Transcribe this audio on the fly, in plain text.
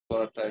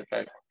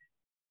Try.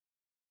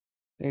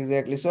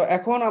 Exactly. So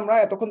এখন আমরা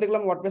এতক্ষণ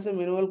দেখলাম ওয়ার্ডপ্রেস এর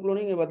ম্যানুয়াল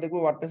ক্লোনিং, এবার দেখবো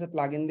ওয়ার্ডপ্রেস এর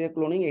প্লাগইন দিয়ে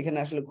ক্লোনিং। এখানে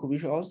আসলে খুবই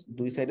সহজ,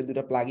 দুই সাইডে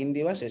দুইটা প্লাগইন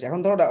দিবা শেষ। এখন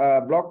ধরো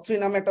ব্লক3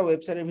 নামে একটা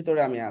ওয়েবসাইটের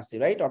ভিতরে আমি আছি,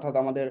 রাইট? অর্থাৎ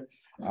আমাদের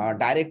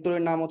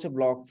ডাইরেক্টরির নাম হচ্ছে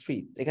ব্লক3।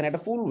 এখানে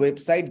একটা ফুল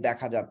ওয়েবসাইট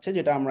দেখা যাচ্ছে,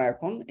 যেটা আমরা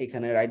এখন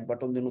এখানে রাইট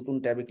বাটন দিয়ে নতুন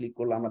ট্যাবে ক্লিক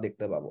করলে আমরা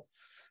দেখতে পাবো।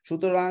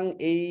 সুতরাং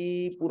এই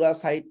পুরা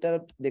সাইটটা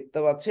দেখতে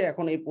পাচ্ছি।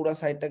 এখন এই পুরা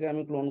সাইটটাকে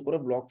আমি ক্লোন করে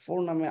ব্লক4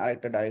 নামে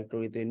আরেকটা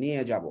ডাইরেক্টরিতে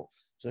নিয়ে যাব।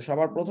 তো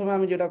সবার প্রথমে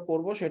আমি যেটা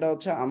করব সেটা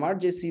হচ্ছে আমার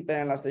যে সি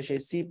প্যানেল আছে সেই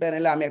সি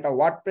প্যানেলে আমি একটা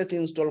ওয়ার্ডপ্রেস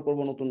ইনস্টল করব।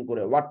 নতুন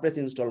করে ওয়ার্ডপ্রেস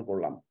ইনস্টল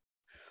করলাম।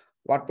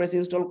 ওয়ার্ডপ্রেস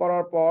ইনস্টল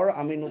করার পর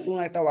আমি নতুন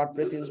একটা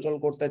ওয়ার্ডপ্রেস ইনস্টল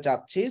করতে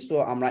চাচ্ছি। সো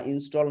আমরা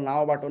ইনস্টল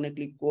নাও বাটনে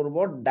ক্লিক করব।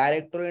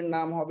 ডাইরেক্টরির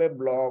নাম হবে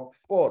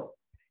ব্লক4।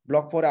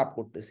 ব্লক4 আপ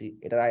করতেছি,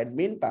 এটা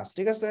অ্যাডমিন পাস,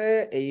 ঠিক আছে।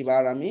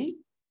 এইবার আমি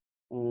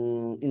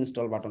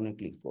ইনস্টল বাটনে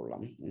ক্লিক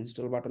করলাম।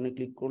 ইনস্টল বাটনে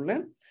ক্লিক করলে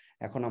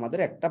এখন আমাদের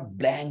একটা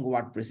ব্ল্যাঙ্ক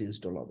ওয়ার্ডপ্রেস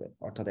ইনস্টল হবে।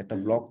 অর্থাৎ একটা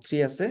ব্লক3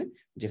 আছে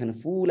যেখানে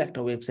ফুল একটা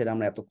ওয়েবসাইট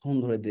আমরা এতক্ষণ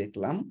ধরে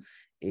দেখলাম,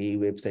 এই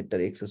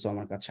ওয়েবসাইটটার অ্যাক্সেসও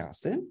আমার কাছে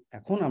আছে।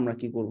 এখন আমরা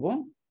কি করব,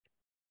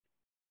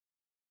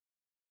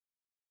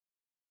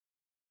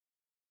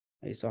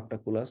 এই সফটটা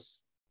ক্লোজ।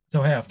 তো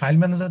ভাইয়া ফাইল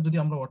ম্যানেজার যদি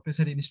আমরা ওয়ার্ডপ্রেস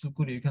এর ইনস্টল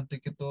করি, এখান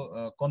থেকে তো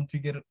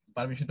কনফিগের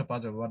পারমিশনটা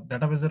পাওয়া যাবে, আর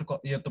ডাটাবেজের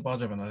ইয়ে তো পাওয়া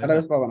যাবে না।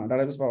 ডাটাবেস পাবো না,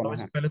 ডাটাবেস পাবো না।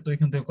 ডাটাবেস পেলে তো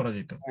এখান থেকে করা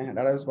যেত। হ্যাঁ,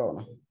 ডাটাবেস পাবো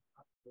না।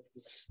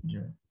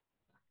 জি।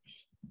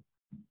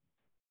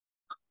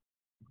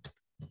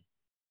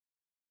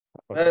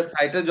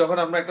 সাইটে যখন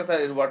আমরা একটা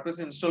ওয়ার্ডপ্রেস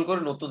ইনস্টল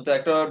করি নতুন, তো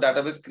একটা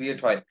ডাটাবেস ক্রিয়েট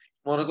হয়।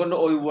 মনে করেন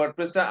ওই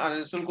ওয়ার্ডপ্রেসটা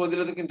আনইনস্টল করে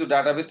দিলে তো কিন্তু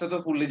ডাটাবেসটা তো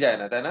ফুললি যায়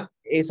না, তাই না?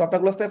 এই সফটটা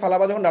ক্লোজ থেকে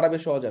ফালাবা যখন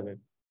ডাটাবেস সহ যাবে।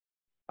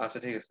 আচ্ছা,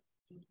 ঠিক আছে।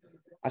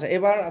 আচ্ছা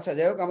এবার, আচ্ছা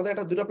যাই হোক, আমাদের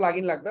একটা দুটো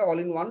প্লাগইন লাগবে। অল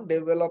ইন ওয়ান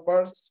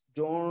ডেভেলপারস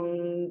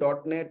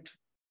জোন.নেট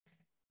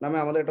নামে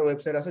আমাদের একটা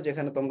ওয়েবসাইট আছে,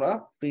 যেখানে তোমরা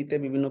ফ্রিতে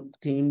বিভিন্ন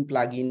থিম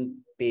প্লাগইন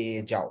পেয়ে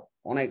যাও।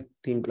 অনেক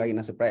থিম প্লাগইন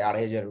আছে, প্রায়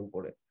 2500 এর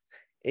উপরে।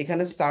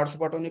 এখানে সার্চ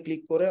বাটনে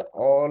ক্লিক করে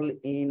অল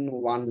ইন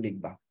ওয়ান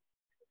লিখবা।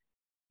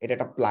 এটা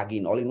একটা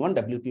plugin, all in one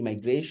WP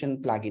migration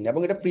plugin,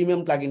 এবং এটা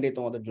প্রিমিয়াম প্লাগইনটাই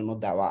তোমাদের জন্য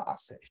দেওয়া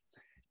আছে।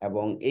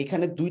 এবং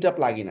এইখানে দুইটা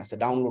প্লাগইন আছে,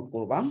 ডাউনলোড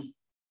করবা।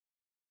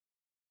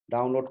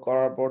 ডাউনলোড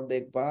করার পর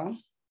দেখবা,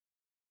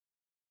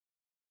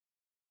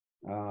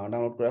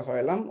 ডাউনলোড করে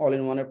ফেলাম। অল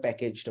ইন ওয়ানের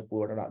প্যাকেজটা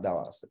পুরোটা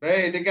দেওয়া আছে।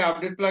 এটা কি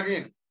আপডেট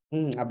প্লাগইন?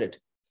 আপডেট।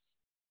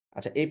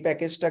 আচ্ছা, এই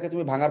প্যাকেজটাকে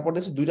তুমি ভাঙার পর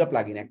দেখছো দুইটা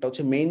প্লাগইন, একটা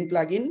হচ্ছে মেইন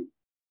প্লাগইন,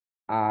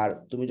 আর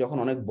তুমি যখন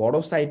অনেক বড়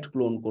সাইট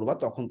ক্লোন করবা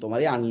তখন তোমার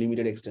এই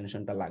আনলিমিটেড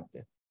এক্সটেনশনটা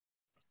লাগবে।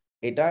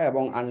 এটা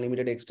এবং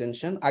আনলিমিটেড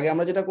এক্সটেনশন, আগে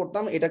আমরা যেটা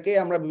করতাম এটাকে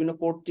আমরা বিভিন্ন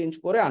কোড চেঞ্জ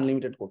করে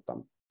আনলিমিটেড করতাম।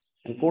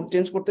 কোড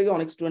চেঞ্জ করতে গিয়ে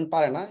অনেক স্টুডেন্ট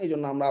পারে না, এই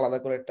জন্য আমরা আলাদা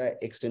করে একটা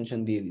এক্সটেনশন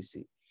দিয়ে দিছি।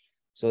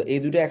 সো এই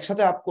দুটো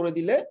একসাথে আপ করে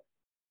দিলে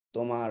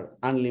তোমার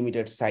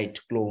আনলিমিটেড সাইট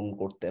ক্লোন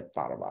করতে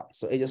পারবা।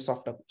 সো এই যে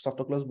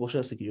সফটওয়্যার ক্লোজ বসে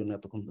আছে কি জন্য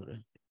এতক্ষণ ধরে?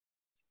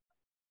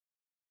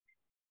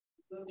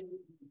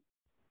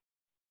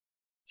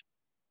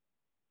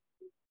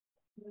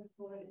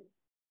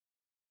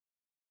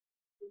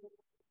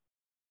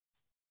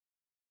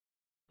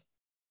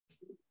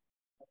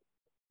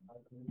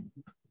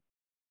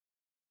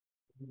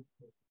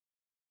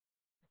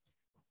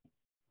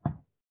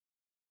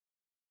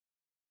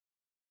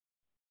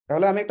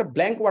 তাহলে আমি একটা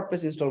ব্ল্যাঙ্ক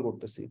ওয়ার্ডপ্রেস ইনস্টল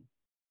করতেছি।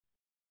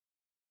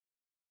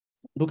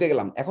 ঢুকে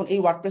গেলাম। এখন এই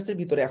ওয়ার্ডপ্রেসের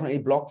ভিতরে, এখন এই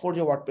ব্লক4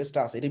 যে ওয়ার্ডপ্রেসটা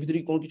আছে এটার ভিতরে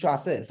কোনো কিছু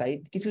আছে?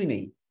 সাইট কিছুই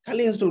নেই,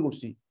 খালি ইনস্টল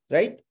করছি,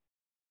 রাইট?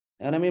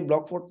 এখন আমি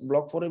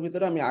ব্লক4 এর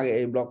ভিতরে আমি আগে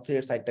এই ব্লক3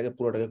 এর সাইটটাকে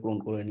পুরোটাকে ক্লোন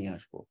করে নিয়ে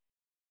আসবো।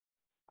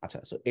 আচ্ছা,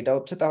 সো এটা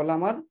হচ্ছে তাহলে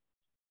আমার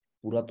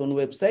পুরাতন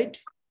ওয়েবসাইট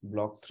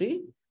ব্লক3,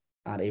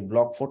 আর এই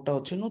ব্লক4টা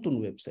হচ্ছে নতুন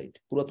ওয়েবসাইট।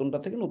 পুরাতনটা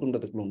থেকে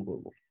নতুনটাতে ক্লোন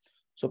করব।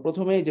 সো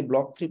প্রথমে এই যে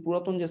ব্লক3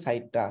 পুরাতন যে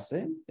সাইটটা আছে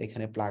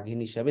এখানে প্লাগইন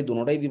হিসাবে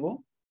দুটোটাই দিব।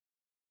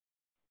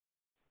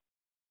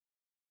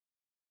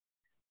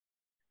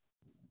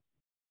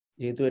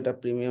 যেহেতু এটা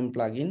প্রিমিয়াম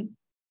প্লাগইন,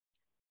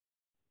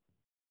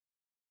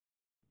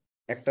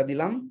 একটা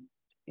দিলাম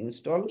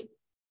ইনস্টল।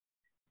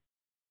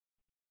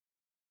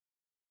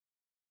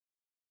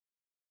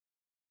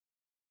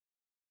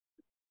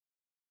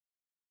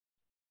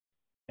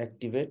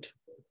 অ্যাক্টিভেট।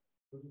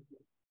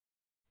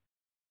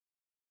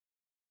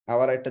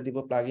 আবার একটা দিব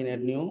প্লাগইন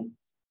এড নিউ।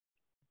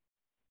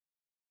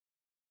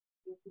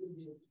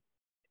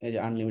 এই যে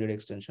আনলিমিটেড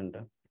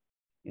এক্সটেনশনটা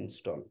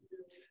ইনস্টল।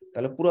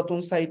 তাহলে পুরাতন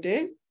সাইটে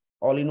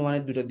অল ইন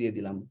ওয়ানের দুটো দিয়ে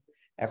দিলাম।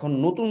 এখন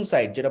নতুন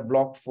সাইট যেটা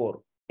ব্লক4,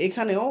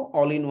 এখানেও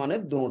অল ইন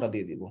ওয়ানের দুটোটা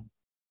দিয়ে দিব।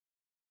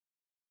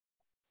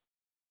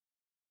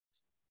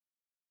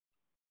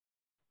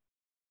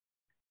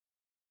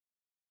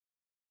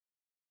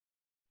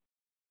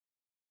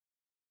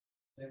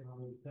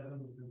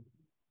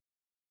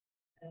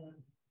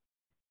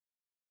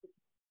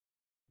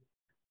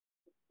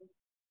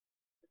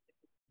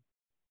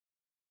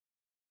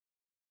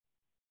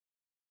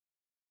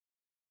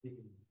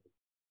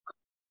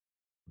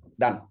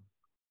 ডান।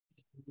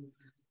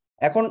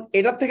 এখন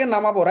এটার থেকে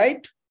নামাবো,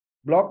 রাইট?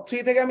 ব্লক3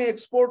 থেকে আমি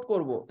এক্সপোর্ট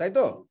করব, তাই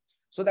তো?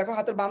 সো দেখো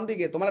হাতের বাম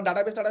দিকে তোমার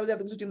ডাটাবেস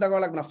এত কিছু চিন্তা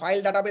করা লাগবে না, ফাইল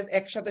ডাটাবেস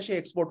একসাথে সে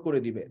এক্সপোর্ট করে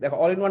দিবে। দেখো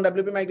অল ইন ওয়ান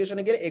ডব্লিউপি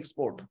মাইগ্রেশনে গিয়ে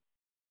এক্সপোর্ট,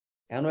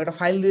 এখন একটা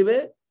ফাইল দিবে,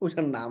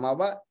 ওইটা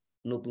নামাবা,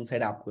 নতুন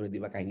সাইড আপ করে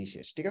দিবা, কাহিনী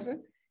শেষ। ঠিক আছে,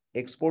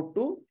 এক্সপোর্ট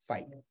টু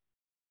ফাইল।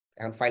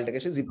 এখন ফাইলটাকে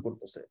সে জিপ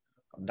করতেছে,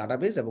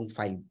 ডাটাবেস এবং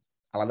ফাইল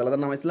আলাদা আলাদা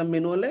নামাইছিলাম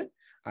ম্যানুয়ালে,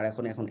 আর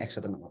এখন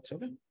একসাথে নামাচ্ছে।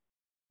 ওকে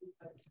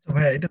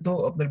ভাই এটা তো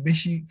আপনার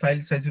বেশি ফাইল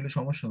সাইজ হলে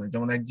সমস্যা নাই,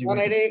 যেমন 1 জিবি।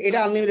 না এটা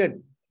আনলিমিটেড,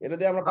 এটা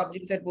দিয়ে আমরা 5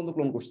 জিবি সাইট পর্যন্ত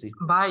ক্লোন করছি।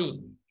 ভাই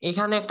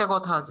এখানে একটা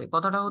কথা আছে,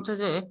 কথাটা হচ্ছে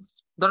যে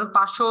ধরেন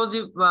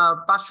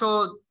 500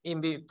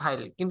 এমবি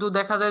ফাইল, কিন্তু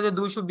দেখা যায় যে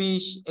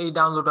 220 এই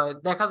ডাউনলোড হয়,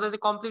 দেখা যায় যে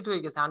কমপ্লিট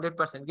হয়ে গেছে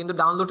 100%, কিন্তু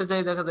ডাউনলোডে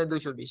যাই দেখা যায়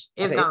 220।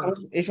 এর আচ্ছা, কারণ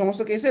এই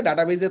সমস্ত কেসে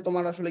ডাটাবেজে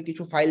তোমার আসলে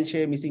কিছু ফাইল সে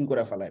মিসিং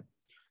করে ফেলায়,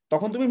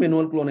 তখন তুমি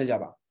ম্যানুয়াল ক্লোনে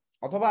যাবা।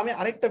 অথবা আমি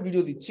আরেকটা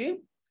ভিডিও দিচ্ছি,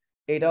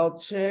 এটা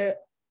হচ্ছে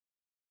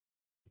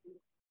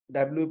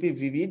WP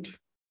Vivid,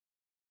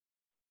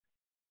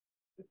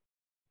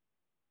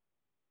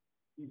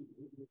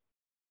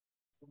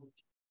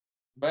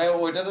 ভাই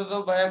ওইটাতে তো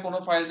ভাই কোনো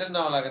ফাইলটা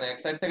নেওয়া লাগে না, এক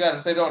সাইড থেকে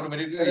আরেক সাইডে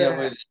অটোমেটিক ইয়া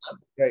হয়ে যায় না?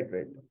 রাইট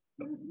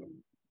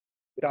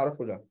এটা আরো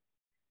সোজা,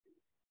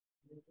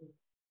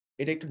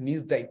 এটা একটু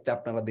নিজ দায়িত্বে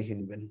আপনারা দেখে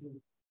নেবেন।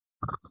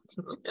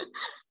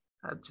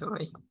 আচ্ছা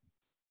ভাই,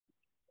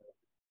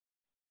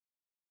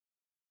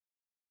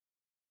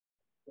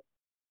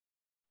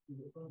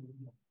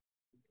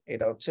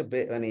 এটা হচ্ছে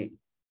মানে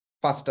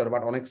ফাস্টার,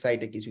 বাট অনেক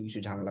সাইটে কিছু কিছু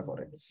ঝামেলা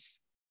করে।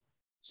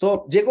 সো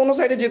যে কোনো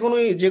সাইটে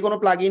যে কোনো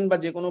প্লাগইন বা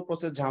যে কোনো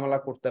প্রসেস ঝামেলা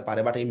করতে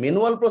পারে, বাট এই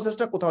ম্যানুয়াল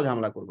প্রসেসটা কোথাও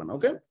ঝামেলা করবে না।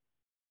 ওকে,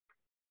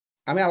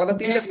 আমি আলাদা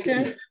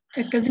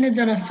একটা জিনিস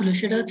জানার ছিল,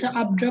 সেটা হচ্ছে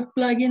আপড্রাফট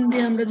প্লাগইন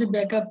দিয়ে আমরা যে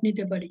ব্যাকআপ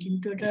নিতে পারি,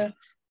 কিন্তু এটা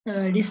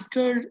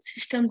রিস্টোর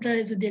সিস্টেমটা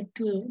যদি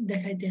একটু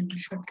দেখাই দেন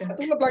শর্টকাট।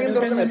 এতগুলো প্লাগইন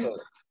দরকার নেই তো,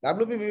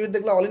 WP Vivid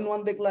দেখলা, অল ইন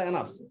ওয়ান দেখলা,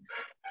 এনাফ।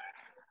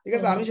 ঠিক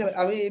আছে,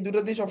 আমি এই দুটো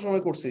দিয়ে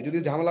সবসময় করছি, যদি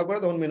ঝামেলা করে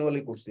তখন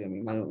ম্যানুয়ালি করছি, আমি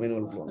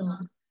ম্যানুয়াল ক্লোন।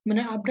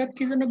 মানে আপড্রাফট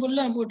কি জন্য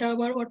বললাম, ওটা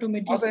আবার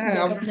অটোমেটিক আচ্ছা হ্যাঁ,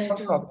 ব্যাকআপ নেয়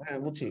তো। হ্যাঁ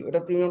বুঝছি, ওটা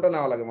প্রিমিয়ামটা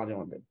নেওয়া লাগে মাঝে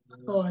মধ্যে।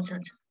 ও আচ্ছা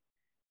আচ্ছা,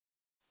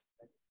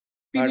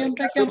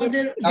 প্রিমিয়ামটা কি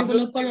আমাদের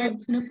ডেভেলপার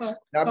অপশনে পাওয়া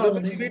যাবে? WP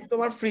Vivid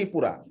তোমার ফ্রি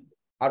পুরা,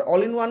 আর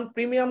অল ইন ওয়ান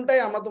প্রিমিয়ামটাই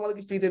আমরা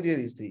তোমাদেরকে ফ্রিতে দিয়ে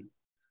দিচ্ছি।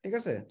 ঠিক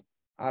আছে,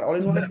 আর অল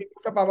ইন ওয়ানের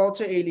প্রিমিয়ামটা পাবা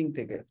হচ্ছে এই লিংক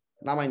থেকে,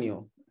 নামাই নিও।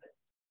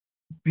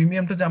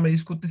 প্রিমিয়ামটা যে আমরা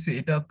ইউজ করতেছি,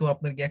 এটা তো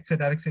আপনার এক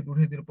সাইড আরেক সাইড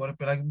উঠিয়ে দিলে পরে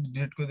প্লাগইন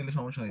ডিলিট করে দিলে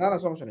সমস্যা নেই। না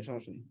সমস্যা নেই।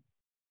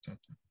 আচ্ছা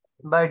আচ্ছা।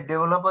 ভাই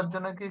ডেভেলপার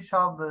জন্য কি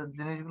সব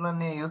জিনিসগুলো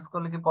নিয়ে ইউজ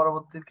করলে কি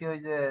পরবর্তী কি ওই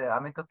যে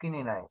আমি তো কিনি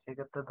নাই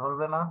সেক্ষেত্রে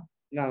ধরবে না?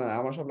 না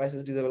আমার সব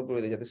লাইসেন্স ডিসেবল করে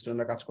দিই, যাতে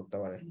স্টুডেন্টরা কাজ করতে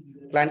পারে।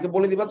 ক্লায়েন্টকে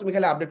বলে দিবা তুমি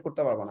খালি আপডেট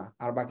করতে পারবা না,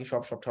 আর বাকি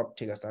সব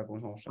ঠিক আছে, আর কোনো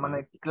সমস্যা নেই। মানে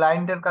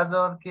ক্লায়েন্টের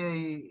কাজও আর কি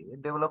এই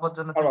ডেভেলপার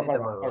জন্য কি দিতে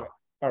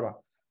পারবা।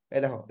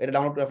 এই দেখো, এটা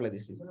ডাউনলোড করে ফেলে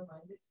দিছি।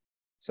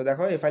 সো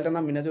দেখো, এই ফাইলটার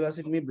নাম মিনাজুল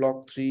আসিফ মি ব্লক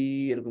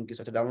 3 এরকম কিছু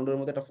আছে, ডাউনলোডের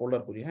মধ্যে একটা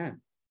ফোল্ডার করি। হ্যাঁ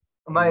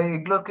ভাই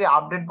এগুলো কি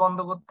আপডেট বন্ধ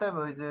করতে হবে?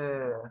 ওই যে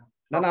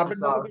না আপডেট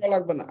বন্ধ করা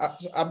লাগবে না,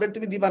 আপডেট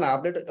তুমি দিবা না,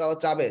 আপডেট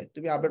চাবে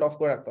তুমি আপডেট অফ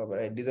করে রাখতে হবে,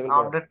 ডিসেবল করে,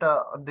 আপডেটটা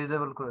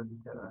ডিসেবল করে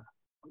দিতে হবে।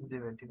 জি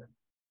ভাই ঠিক আছে।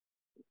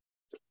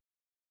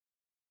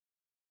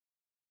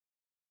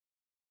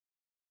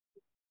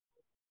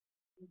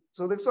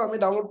 সো দেখছো আমি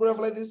ডাউনলোড করে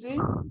ফেলাই দিয়েছি।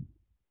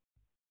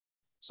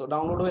 সো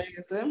ডাউনলোড হয়ে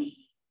গেছে।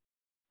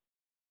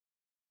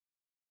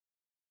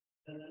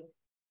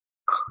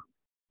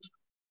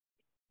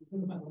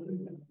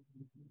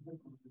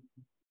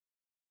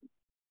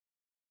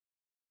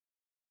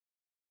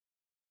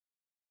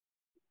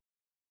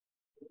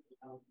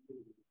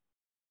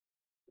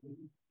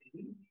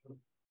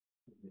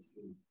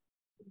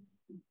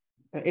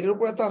 এটার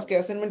উপরে তো আজকে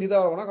অ্যাসাইনমেন্ট দিতে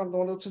পারবো না, কারণ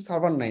তোমাদের হচ্ছে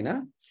সার্ভার নাই না।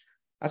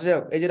 আচ্ছা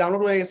যাক, এই যে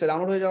ডাউনলোড হয়ে গেছে,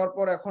 ডাউনলোড হয়ে যাওয়ার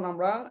পর এখন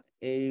আমরা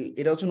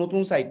এটা হচ্ছে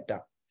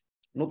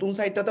নতুন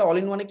সাইটটাতে অল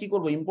ইন ওয়ানে কি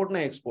করব, ইম্পোর্ট না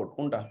এক্সপোর্ট,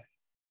 কোনটা?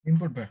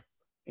 ইম্পোর্ট ভাই,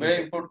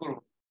 ইম্পোর্ট করব।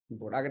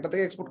 ইম্পোর্ট, আগেরটা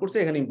থেকে এক্সপোর্ট করছি,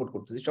 এখানে ইম্পোর্ট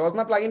করতেছি। সহজ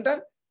না প্লাগইনটা?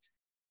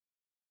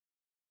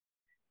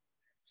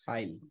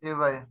 ফাইল জি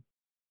ভাই,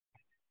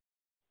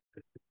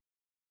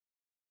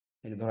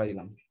 এই যে ধরাই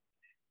দিলাম,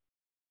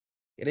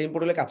 এটা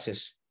ইম্পোর্ট হলে কাজ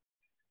শেষ।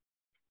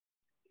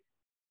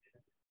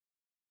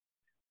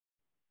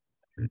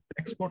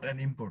 Export and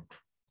import.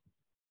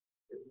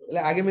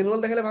 আগে ম্যানুয়াল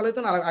দেখালে ভালো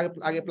হতো না,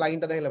 আগে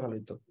প্লাগইনটা দেখালে ভালো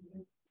হতো?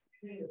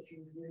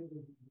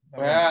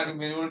 ভাইয়া আগে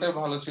ম্যানুয়ালটা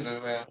ভালো ছিল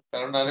ভাইয়া,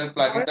 কারণ আগে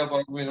প্লাগইনটা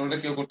পরে ম্যানুয়ালটা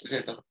কেউ করতে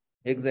চাইতো না।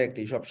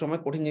 এক্স্যাক্টলি, সব সময়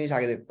কঠিন জিনিস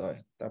আগে দেখতে হয়,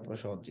 তারপরে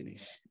সহজ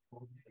জিনিস।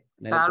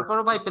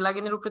 তারপরও ভাই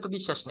প্লাগইনের উপরে তো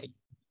বিশ্বাস নাই,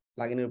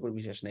 প্লাগইনের উপর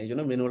বিশ্বাস নেই, এই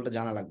জন্য ম্যানুয়ালটা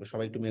জানা লাগবে।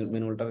 সবাই একটু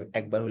ম্যানুয়ালটা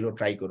একবার হলেও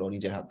ট্রাই করো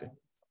নিজের হাতে।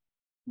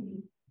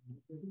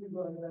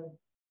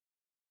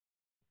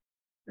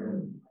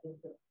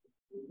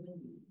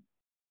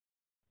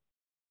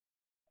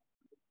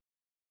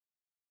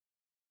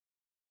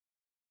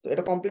 তো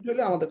এটা কমপ্লিট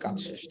হলে আমাদের কাজ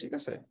শেষ। ঠিক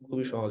আছে,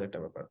 খুবই সহজ একটা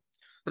ব্যাপার।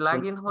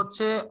 প্লাগইন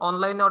হচ্ছে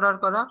অনলাইনে অর্ডার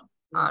করা,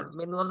 আর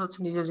ম্যানুয়াল হচ্ছে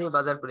নিজে যেয়ে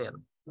বাজার করে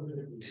আনা।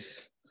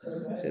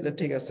 সেটা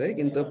ঠিক আছে,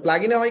 কিন্তু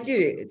প্লাগইনে হয় কি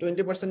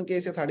 20%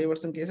 কেসে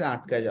 30% কেসে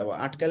আটকায় যাওয়া,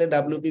 আটকালে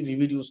WP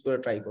Vivid ইউজ করে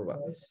ট্রাই করবা।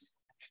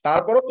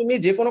 তারপরও তুমি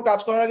যে কোনো কাজ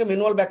করার আগে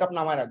ম্যানুয়াল ব্যাকআপ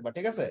নামায় রাখবা।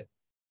 ঠিক আছে,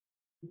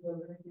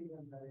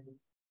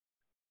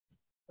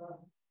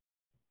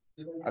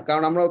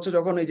 কারণ আমরা হচ্ছে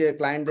যখন এই যে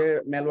ক্লায়েন্টের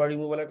ম্যালওয়্যার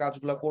রিমুভালের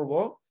কাজগুলো করব,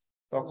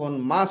 তখন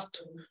মাস্ট,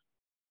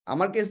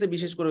 আমার কেসে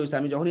বিশেষ করে হয়েছে,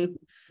 আমি যখনই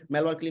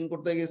ম্যালওয়্যার ক্লিন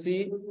করতে গেছি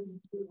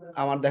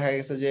আমার দেখা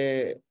গেছে যে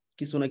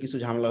কিছু না কিছু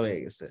ঝামেলা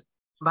হয়ে গেছে।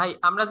 ভাই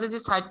আমরা যে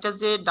সাইটটা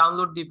যে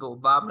ডাউনলোড দিব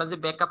বা আমরা যে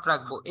ব্যাকআপ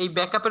রাখবো, এই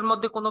ব্যাকআপের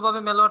মধ্যে কোনোভাবে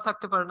ম্যালওয়্যার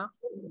থাকতে পারে না?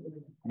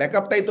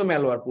 ব্যাকআপটাই তো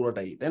ম্যালওয়্যার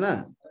পুরোটাই, তাই না?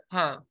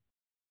 হ্যাঁ।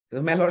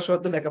 ম্যালওয়্যার সহ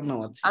তো ব্যাকআপ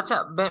নাও আছে। আচ্ছা,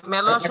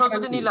 ম্যালওয়্যার সহ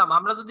যদি নিলাম,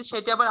 আমরা যদি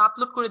সেটা আবার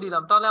আপলোড করে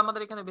দিলাম, তাহলে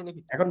আমাদের এখানে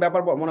বেনিফিট। এখন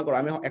ব্যাপার মনে করো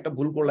আমি একটা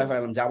ভুল করলে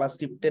ফেলাম,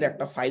 জাভাস্ক্রিপ্টের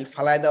একটা ফাইল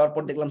ফালায় দেওয়ার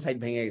পর দেখলাম সাইট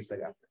ভেঙে গেছে,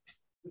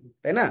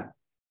 তাই না?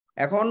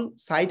 এখন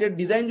সাইটের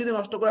ডিজাইন যদি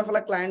নষ্ট করে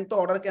ফেলা, ক্লায়েন্ট তো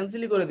অর্ডার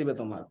ক্যান্সেলই করে দিবে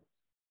তোমার।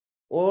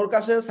 ওর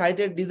কাছে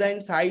সাইটের ডিজাইন,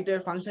 সাইটের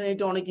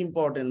ফাংশনালিটি অনেক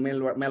ইম্পর্টেন্ট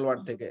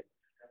ম্যালওয়্যার থেকে।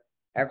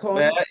 এখন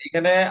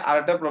এখানে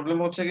আরেকটা প্রবলেম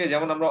হচ্ছে কি,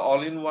 যেমন আমরা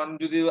অল ইন ওয়ান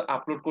যদি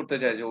আপলোড করতে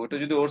চাই, যে ওটা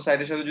যদি ওর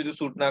সাইটের সাথে যদি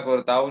স্যুট না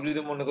করে, তাও যদি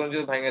মনে করেন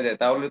যদি ভেঙে যায়,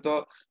 তাহলে তো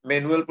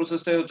ম্যানুয়াল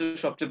প্রসেসটাই হচ্ছে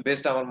সবচেয়ে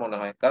বেস্ট আমার মনে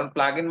হয়, কারণ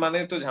প্লাগইন মানে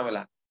তো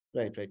ঝামেলা।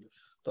 Right right.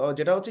 তো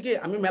যেটা হচ্ছে কি,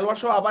 আমি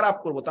ম্যালওয়্যার সহ আবার আপ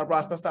করব, তারপর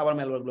আস্তে আস্তে আবার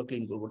ম্যালওয়্যার গুলো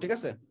ক্লিন করব, ঠিক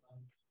আছে?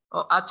 ও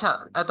আচ্ছা,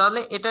 তাহলে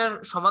এটার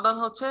সমাধান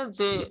হচ্ছে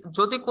যে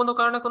যদি কোনো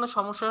কারণে কোনো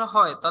সমস্যা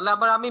হয়, তাহলে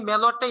আবার আমি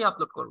ম্যালওয়্যারটাই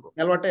আপলোড করব।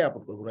 ম্যালওয়্যারটাই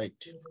আপলোড করব, রাইট।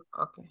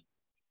 ওকে,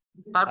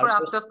 তারপর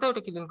আস্তে আস্তে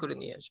ওটা ক্লিন করে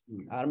নিয়ে আসবো।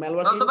 আর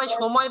ম্যালওয়্যার তাহলে তো ভাই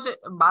সময়ের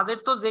বাজেট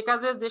তো, যে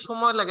কাজে যে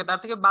সময় লাগে তার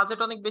থেকে বাজেট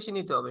অনেক বেশি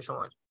নিতে হবে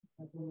সময়।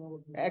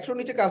 100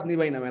 নিচে কাজ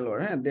নিবাই না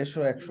ম্যালওয়্যার, হ্যাঁ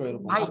 150 100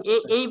 এরকম। ভাই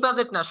এই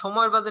বাজেট না,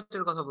 সময়ের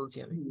বাজেটের কথা বলছি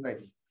আমি।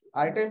 রাইট।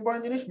 আর একটা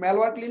ইম্পর্টেন্ট জিনিস,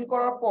 ম্যালওয়্যার ক্লিন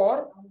করার পর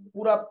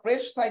পুরো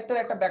ফ্রেশ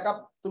সাইটটার একটা ব্যাকআপ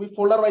তুমি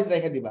ফোল্ডার ওয়াইজ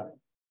রেখে দিবা।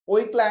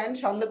 ওই ক্লায়েন্ট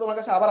সামনে তোমার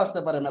কাছে আবার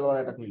আসতে পারে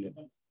ম্যালওয়্যার এটা খুলে,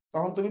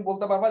 তখন তুমি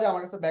বলতে পারবা যে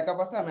আমার কাছে ব্যাকআপ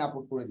আছে, আমি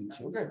আপলোড করে দিচ্ছি।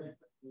 ওকে।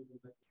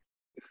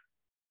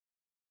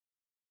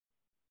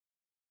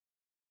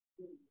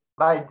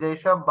 ভাই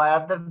যেসব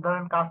বায়ারদের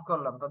ধরেন কাজ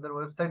করলাম, তাদের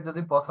ওয়েবসাইট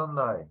যদি পছন্দ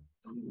হয়,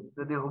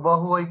 যদি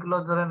হুবহু ওইগুলো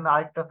ধরেন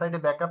আরেকটা সাইডে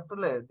ব্যাকআপ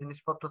তুলে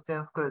জিনিসপত্র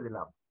চেঞ্জ করে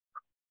দিলাম,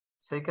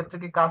 সেই ক্ষেত্রে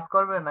কি কাজ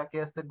করবে, নাকি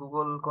আছে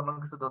গুগল কোনো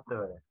কিছু ধরতে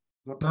পারে?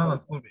 না না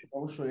করবে।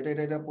 অবশ্যই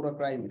এটা পুরো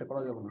ক্রাইম, এটা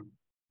করা যাবে না।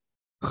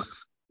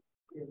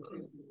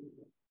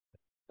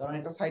 কারণ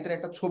একটা সাইটের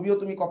একটা ছবিও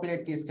তুমি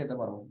কপিরাইট কেস খেতে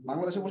পারো।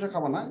 বাংলাদেশে বসে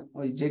খাবা না,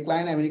 ওই যে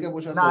ক্লায়েন্ট আমেরিকায়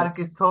বসে না আছে। আর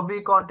কি, ছবি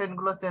কন্টেন্ট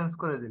গুলো চেঞ্জ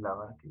করে দিলাম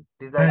আর কি, হ্যাঁ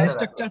ডিজাইনটা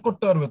স্ট্রাকচার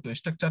করতে পারবে, তো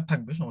স্ট্রাকচার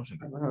থাকবে, সমস্যা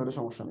কি? হ্যাঁ, ওটা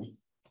সমস্যা নেই।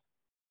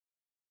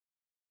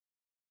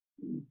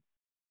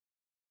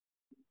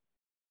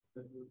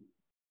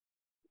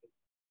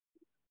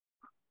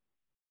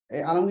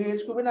 এই আলমগীর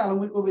এজ কবি না,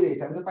 আলমগীর কবির এজ,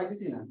 আমি তো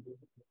পাইতেছি না।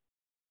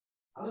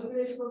 আলমগীর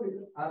এজ কবি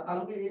আর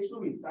আলমগীর এজ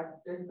কবি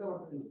দিতে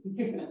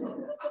পারতেছি না।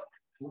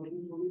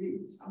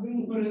 আমি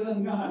মুখে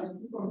না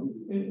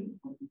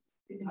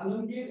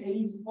আলমগীর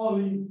এজ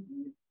কবি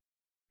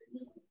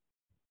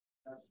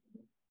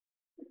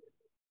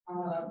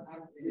আমার আর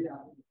এই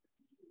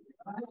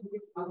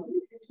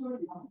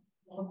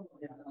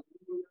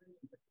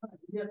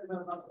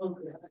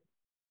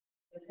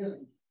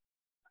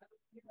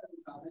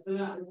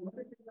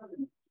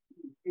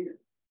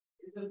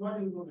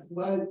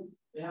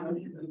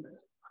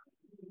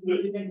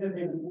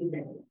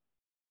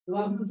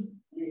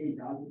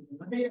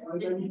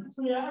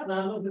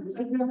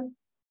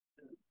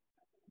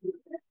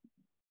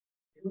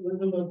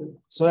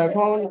সো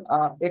এখন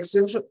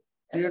এক্সটেনশন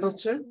ক্রিয়েট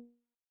হচ্ছে।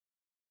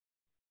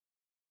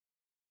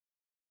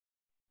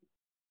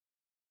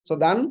 সো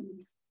ডান,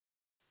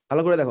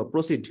 ভালো করে দেখো,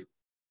 প্রসিড।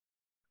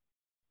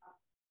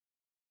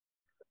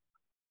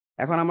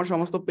 এখন আমার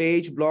সমস্ত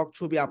পেজ, ব্লগ,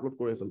 ছবি আপলোড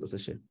করে ফেলতেছে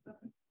সে।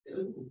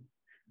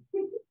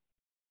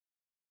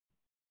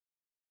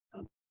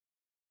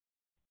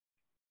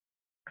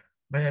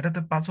 ভাই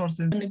এটাতে পাসওয়ার্ড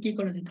চেঞ্জ কি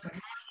করা যেতে পারে?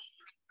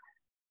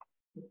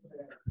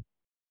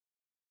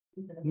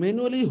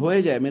 ম্যানুয়ালি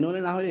হয়ে যায়,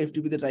 ম্যানুয়ালি না হলে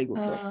এফটিপি তে ট্রাই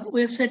করতে হবে।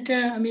 ওয়েবসাইটটা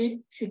আমি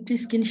একটু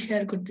স্ক্রিন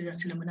শেয়ার করতে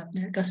যাচ্ছিলাম, মানে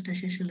আপনার কাজটা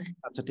শেষ হলে।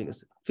 আচ্ছা ঠিক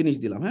আছে, ফিনিশ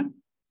দিলাম। হ্যাঁ,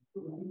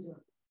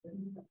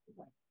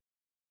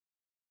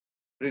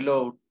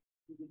 রিলোড।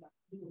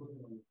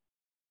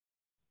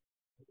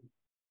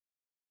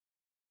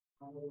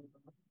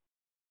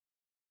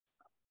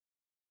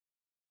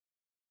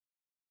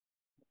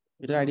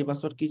 এটা আইডি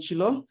পাসওয়ার্ড কি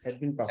ছিল?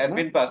 অ্যাডমিন পাস না?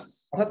 Admin pass.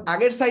 অর্থাৎ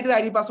আগের সাইটের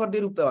আইডি পাসওয়ার্ড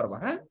দিয়ে ঢুকতে পারবা।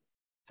 হ্যাঁ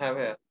হ্যাঁ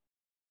ভাইয়া।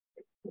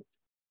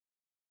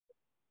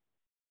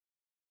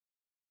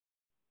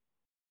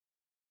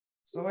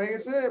 সো হয়ে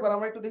গেছে। এবার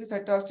আমরা একটু দেখি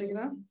সাইটটা আসছে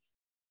কিনা।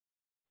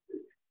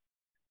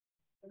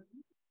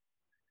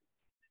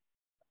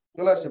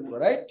 চলে আসছে পুরো,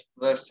 রাইট?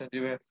 আসছে জি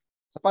ভাইয়া।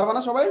 পারবা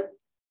না সবাই?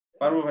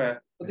 পারবো ভাইয়া।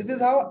 So this is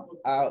how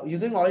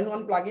using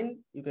all-in-one plugin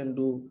you can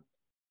do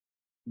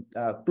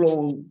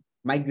clone,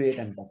 migrate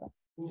and backup.